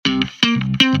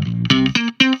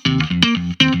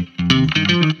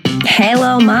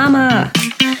Hello, Mama.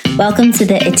 Welcome to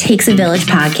the It Takes a Village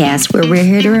podcast, where we're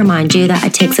here to remind you that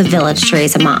it takes a village to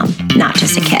raise a mom, not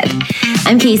just a kid.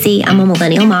 I'm Casey. I'm a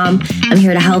millennial mom. I'm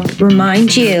here to help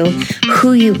remind you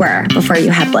who you were before you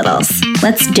had littles.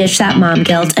 Let's ditch that mom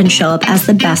guilt and show up as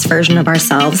the best version of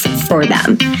ourselves for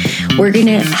them. We're going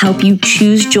to help you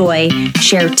choose joy,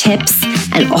 share tips,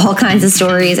 and all kinds of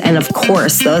stories, and of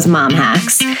course, those mom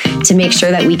hacks to make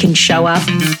sure that we can show up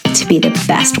to be the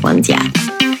best ones yet.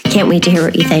 Can't wait to hear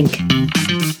what you think.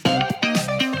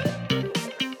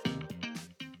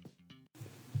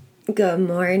 Good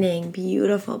morning,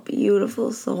 beautiful,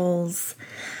 beautiful souls.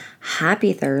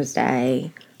 Happy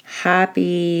Thursday.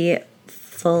 Happy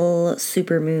full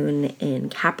supermoon in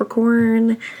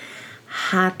Capricorn.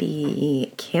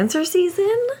 Happy Cancer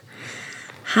season.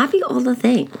 Happy all the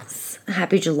things.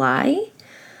 Happy July.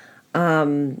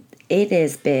 It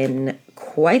has been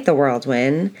quite the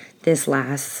whirlwind. This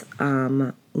last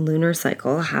lunar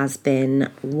cycle has been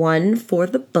one for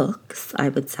the books, I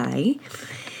would say.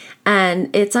 And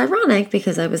it's ironic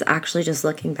because I was actually just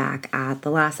looking back at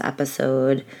the last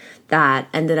episode that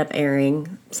ended up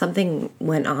airing. Something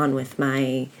went on with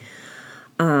my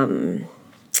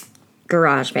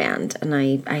GarageBand,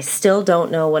 and I still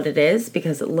don't know what it is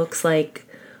because it looks like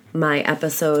my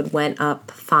episode went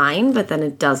up fine, but then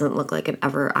it doesn't look like it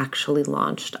ever actually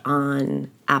launched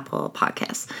on Apple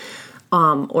Podcasts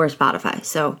or Spotify.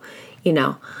 So,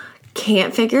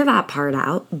 can't figure that part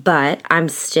out, but I'm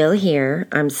still here.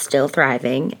 I'm still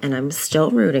thriving, and I'm still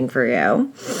rooting for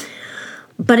you.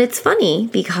 But it's funny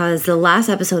because the last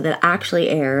episode that actually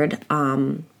aired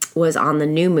was on the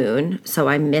new moon, so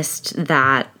I missed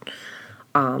that,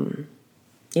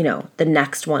 the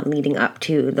next one leading up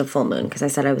to the full moon, because I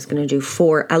said I was going to do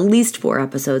at least four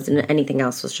episodes, and anything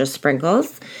else was just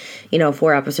sprinkles.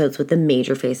 4 episodes with the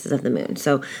major phases of the moon.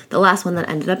 So the last one that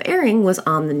ended up airing was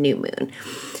on the new moon.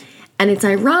 And it's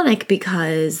ironic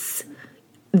because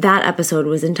that episode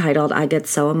was entitled, I Get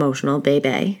So Emotional,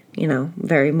 Baby.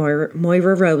 Very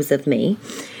Moira Rose of me.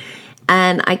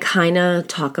 And I kind of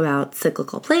talk about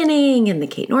cyclical planning and the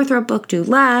Kate Northrup book, Do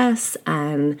Less,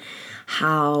 and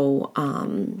how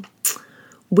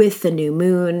with the new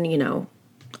moon,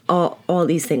 all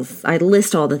these things. I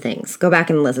list all the things. Go back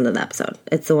and listen to the episode.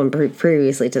 It's the one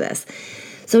previously to this.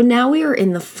 So now we are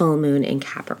in the full moon in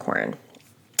Capricorn.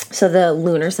 So the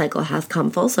lunar cycle has come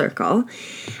full circle,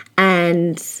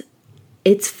 and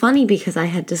it's funny because I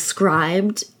had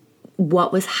described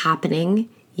what was happening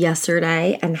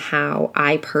yesterday and how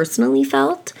I personally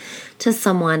felt to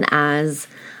someone as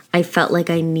I felt like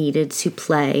I needed to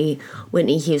play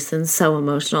Whitney Houston's So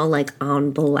Emotional, like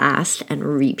on blast and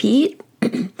repeat.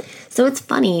 So it's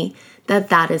funny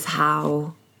that is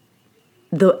how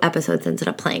the episodes ended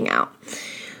up playing out.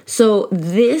 So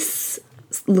this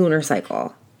lunar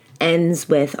cycle ends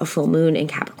with a full moon in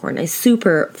Capricorn, a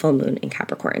super full moon in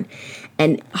Capricorn.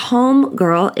 And home,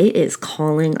 girl, it is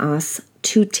calling us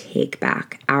to take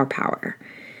back our power.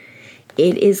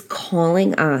 It is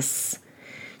calling us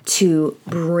to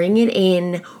bring it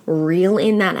in, reel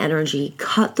in that energy,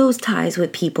 cut those ties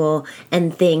with people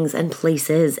and things and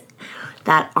places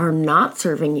that are not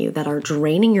serving you, that are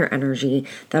draining your energy,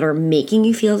 that are making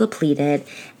you feel depleted,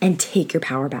 and take your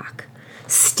power back.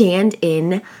 Stand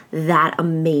in that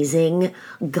amazing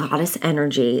goddess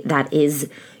energy that is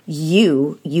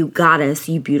you goddess,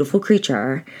 you beautiful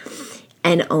creature,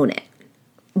 and own it.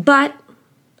 But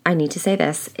I need to say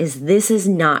this is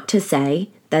not to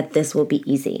say that this will be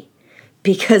easy,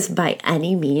 because by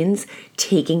any means,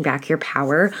 taking back your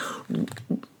power,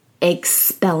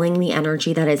 expelling the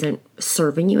energy that isn't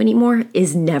serving you anymore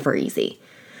is never easy.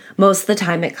 Most of the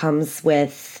time it comes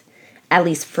with, at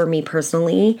least for me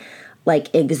personally,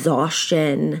 like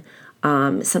exhaustion,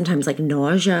 sometimes like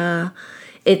nausea.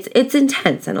 It's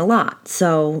intense and a lot.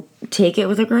 So take it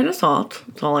with a grain of salt.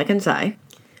 That's all I can say.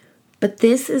 But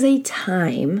this is a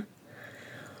time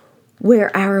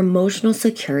where our emotional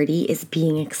security is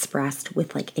being expressed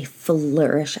with like a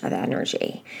flourish of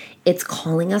energy. It's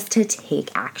calling us to take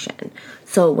action.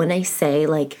 So when I say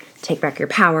like take back your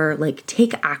power, like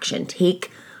take action,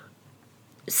 take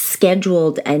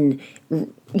scheduled and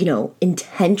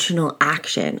intentional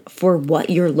action for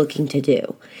what you're looking to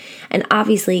do. And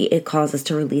obviously it calls us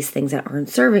to release things that aren't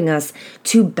serving us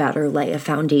to better lay a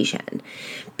foundation,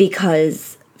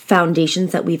 because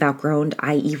foundations that we've outgrown,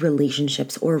 i.e.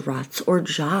 relationships or ruts or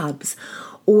jobs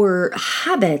or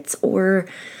habits or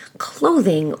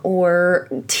clothing or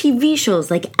TV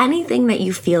shows, like anything that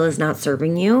you feel is not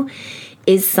serving you,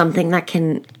 is something that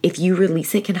can, if you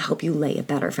release it, can help you lay a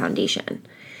better foundation.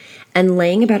 And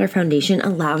laying a better foundation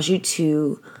allows you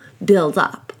to build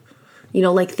up. You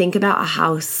know, like think about a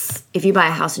house. If you buy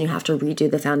a house and you have to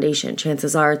redo the foundation,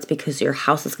 chances are it's because your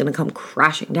house is going to come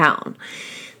crashing down.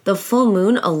 The full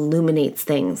moon illuminates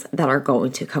things that are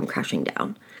going to come crashing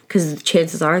down because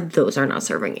chances are those are not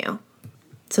serving you.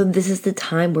 So this is the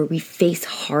time where we face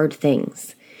hard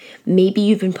things. Maybe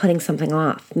you've been putting something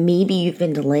off. Maybe you've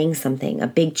been delaying something, a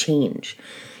big change.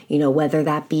 You know, whether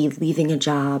that be leaving a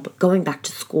job, going back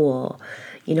to school,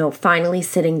 you know, finally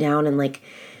sitting down and like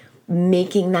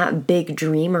making that big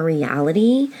dream a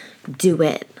reality. Do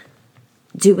it.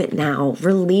 Do it now.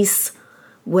 Release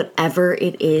whatever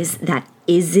it is that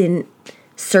isn't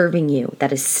serving you,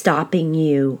 that is stopping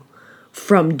you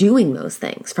from doing those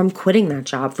things, from quitting that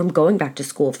job, from going back to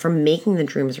school, from making the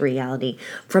dreams a reality,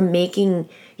 from making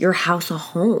your house a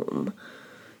home.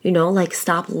 You know, like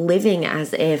stop living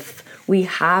as if we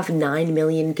have 9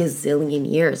 million gazillion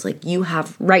years. Like you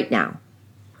have right now.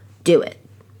 Do it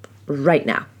right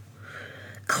now.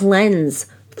 Cleanse,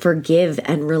 forgive,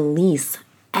 and release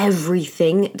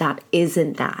everything that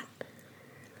isn't that.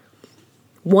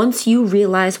 Once you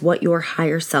realize what your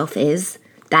higher self is,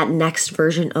 that next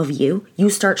version of you, you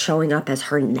start showing up as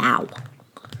her now.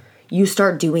 You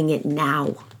start doing it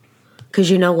now.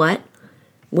 Because you know what?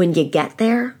 When you get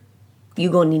there,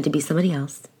 you're going to need to be somebody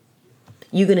else.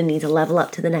 You're going to need to level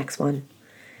up to the next one.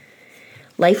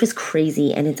 Life is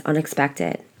crazy and it's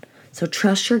unexpected. So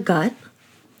trust your gut.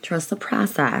 Trust the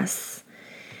process.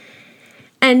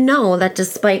 And know that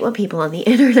despite what people on the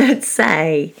internet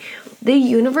say, the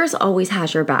universe always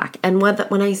has your back. And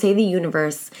when I say the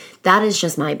universe, that is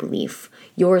just my belief.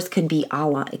 Yours could be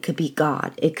Allah. It could be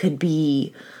God. It could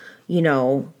be, you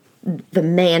know, the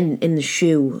man in the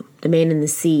shoe, the man in the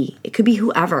sea. It could be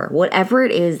whoever. Whatever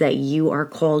it is that you are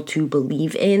called to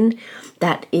believe in,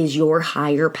 that is your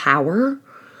higher power,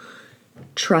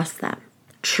 trust them.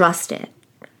 Trust it.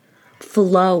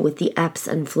 Flow with the ebbs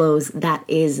and flows that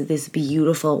is this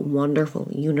beautiful, wonderful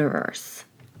universe.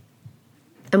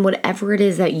 And whatever it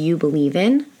is that you believe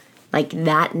in, like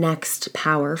that next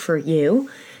power for you,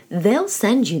 they'll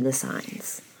send you the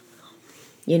signs.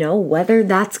 You know, whether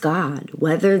that's God,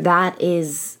 whether that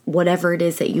is whatever it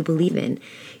is that you believe in,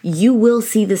 you will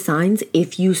see the signs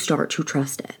if you start to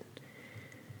trust it.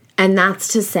 And that's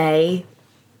to say,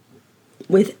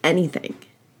 with anything,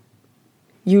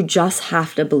 you just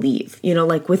have to believe. You know,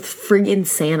 like with friggin'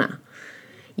 Santa,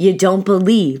 you don't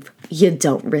believe, you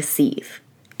don't receive.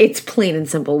 It's plain and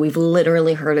simple. We've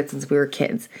literally heard it since we were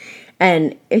kids.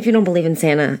 And if you don't believe in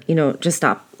Santa, you know, just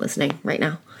stop listening right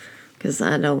now. Because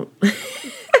I don't...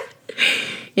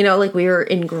 You know, like we were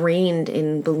ingrained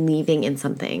in believing in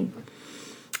something.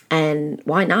 And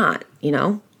why not, you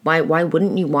know? Why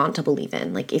wouldn't you want to believe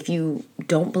in? Like if you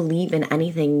don't believe in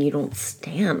anything, you don't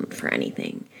stand for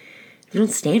anything. If you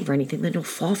don't stand for anything, then you'll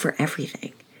fall for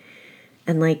everything.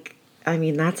 And like, I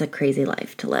mean, that's a crazy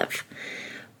life to live.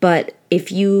 But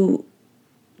if you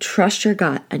trust your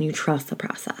gut and you trust the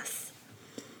process,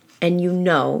 and you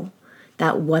know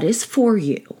that what is for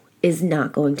you is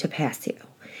not going to pass you.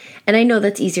 And I know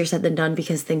that's easier said than done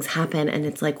because things happen and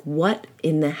it's like, what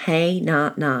in the hey,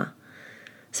 nah.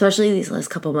 Especially these last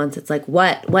couple months, it's like,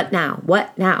 what now?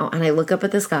 And I look up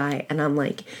at the sky and I'm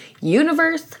like,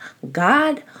 universe,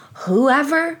 God,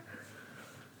 whoever,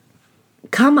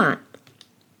 come on,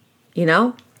 you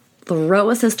know, throw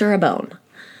a sister a bone.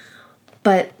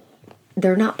 But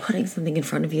they're not putting something in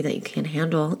front of you that you can't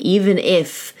handle, even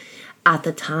if at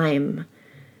the time,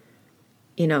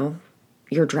 you know,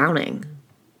 you're drowning.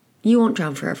 You won't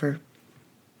drown forever.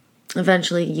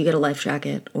 Eventually, you get a life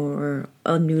jacket or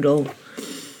a noodle,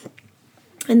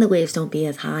 and the waves don't be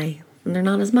as high, and they're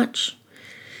not as much.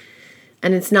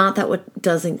 And it's not that what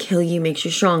doesn't kill you makes you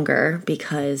stronger,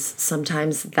 because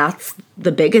sometimes that's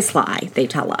the biggest lie they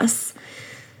tell us.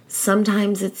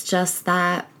 Sometimes it's just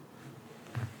that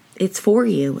it's for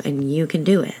you and you can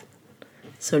do it.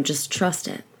 So just trust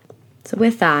it. So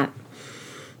with that,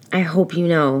 I hope you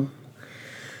know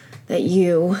that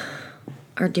you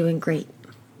are doing great.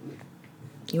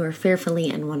 You are fearfully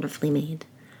and wonderfully made.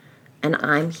 And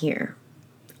I'm here,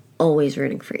 always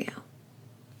rooting for you.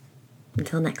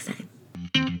 Until next time.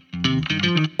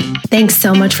 Thanks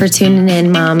so much for tuning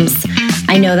in, moms.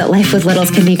 I know that life with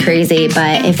littles can be crazy,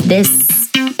 but if this,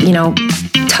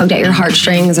 tugged at your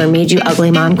heartstrings or made you ugly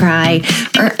mom cry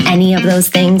or any of those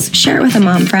things, share it with a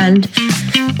mom friend.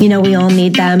 We all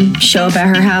need them. Show up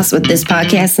at her house with this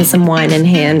podcast and some wine in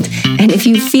hand. And if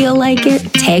you feel like it,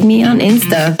 tag me on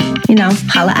Insta.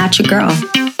 Holla at your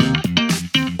girl.